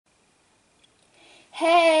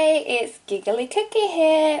Hey, it's Giggly Cookie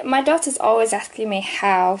here. My daughter's always asking me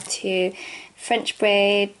how to French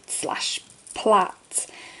braid / plait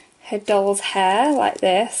her doll's hair like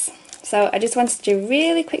this. So I just wanted to do a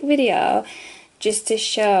really quick video just to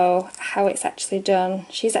show how it's actually done.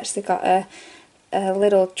 She's actually got a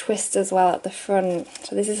little twist as well at the front.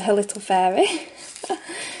 So this is her little fairy.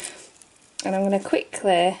 And I'm going to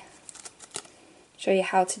quickly show you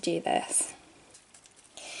how to do this.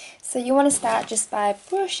 So you want to start just by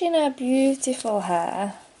brushing her beautiful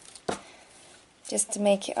hair, just to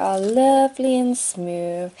make it all lovely and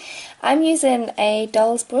smooth. I'm using a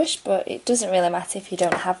doll's brush, but it doesn't really matter if you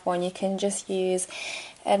don't have one. You can just use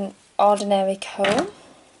an ordinary comb.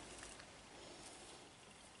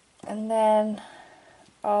 And then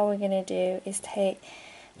all we're going to do is take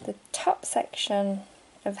the top section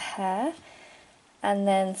of hair and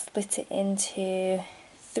then split it into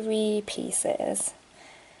 3 pieces.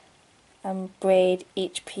 And braid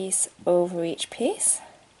each piece over each piece.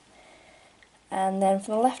 And then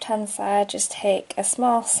from the left hand side just take a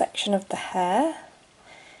small section of the hair,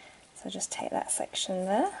 so just take that section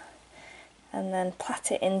there and then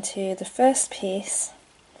plait it into the first piece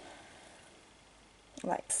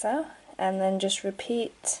like so, and then just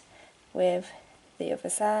repeat with the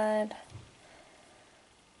other side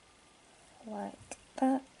like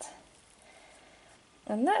that.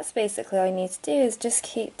 And that's basically all you need to do, is just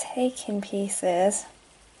keep taking pieces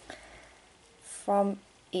from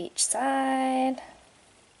each side.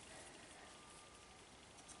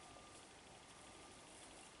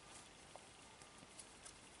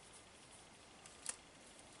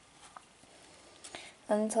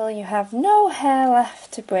 Until you have no hair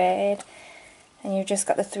left to braid and you've just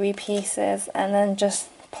got the 3 pieces, and then just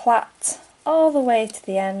plait all the way to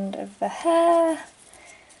the end of the hair.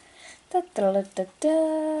 Da, da, da, da,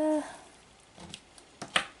 da.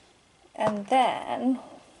 And then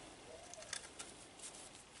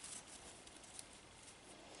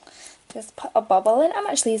just put a bobble in. I'm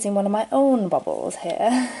actually using one of my own bobbles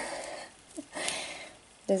here.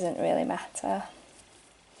 Doesn't really matter.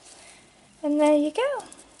 And there you go.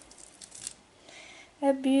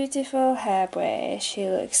 A beautiful hair braid. She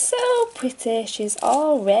looks so pretty. She's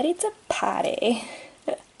all ready to party.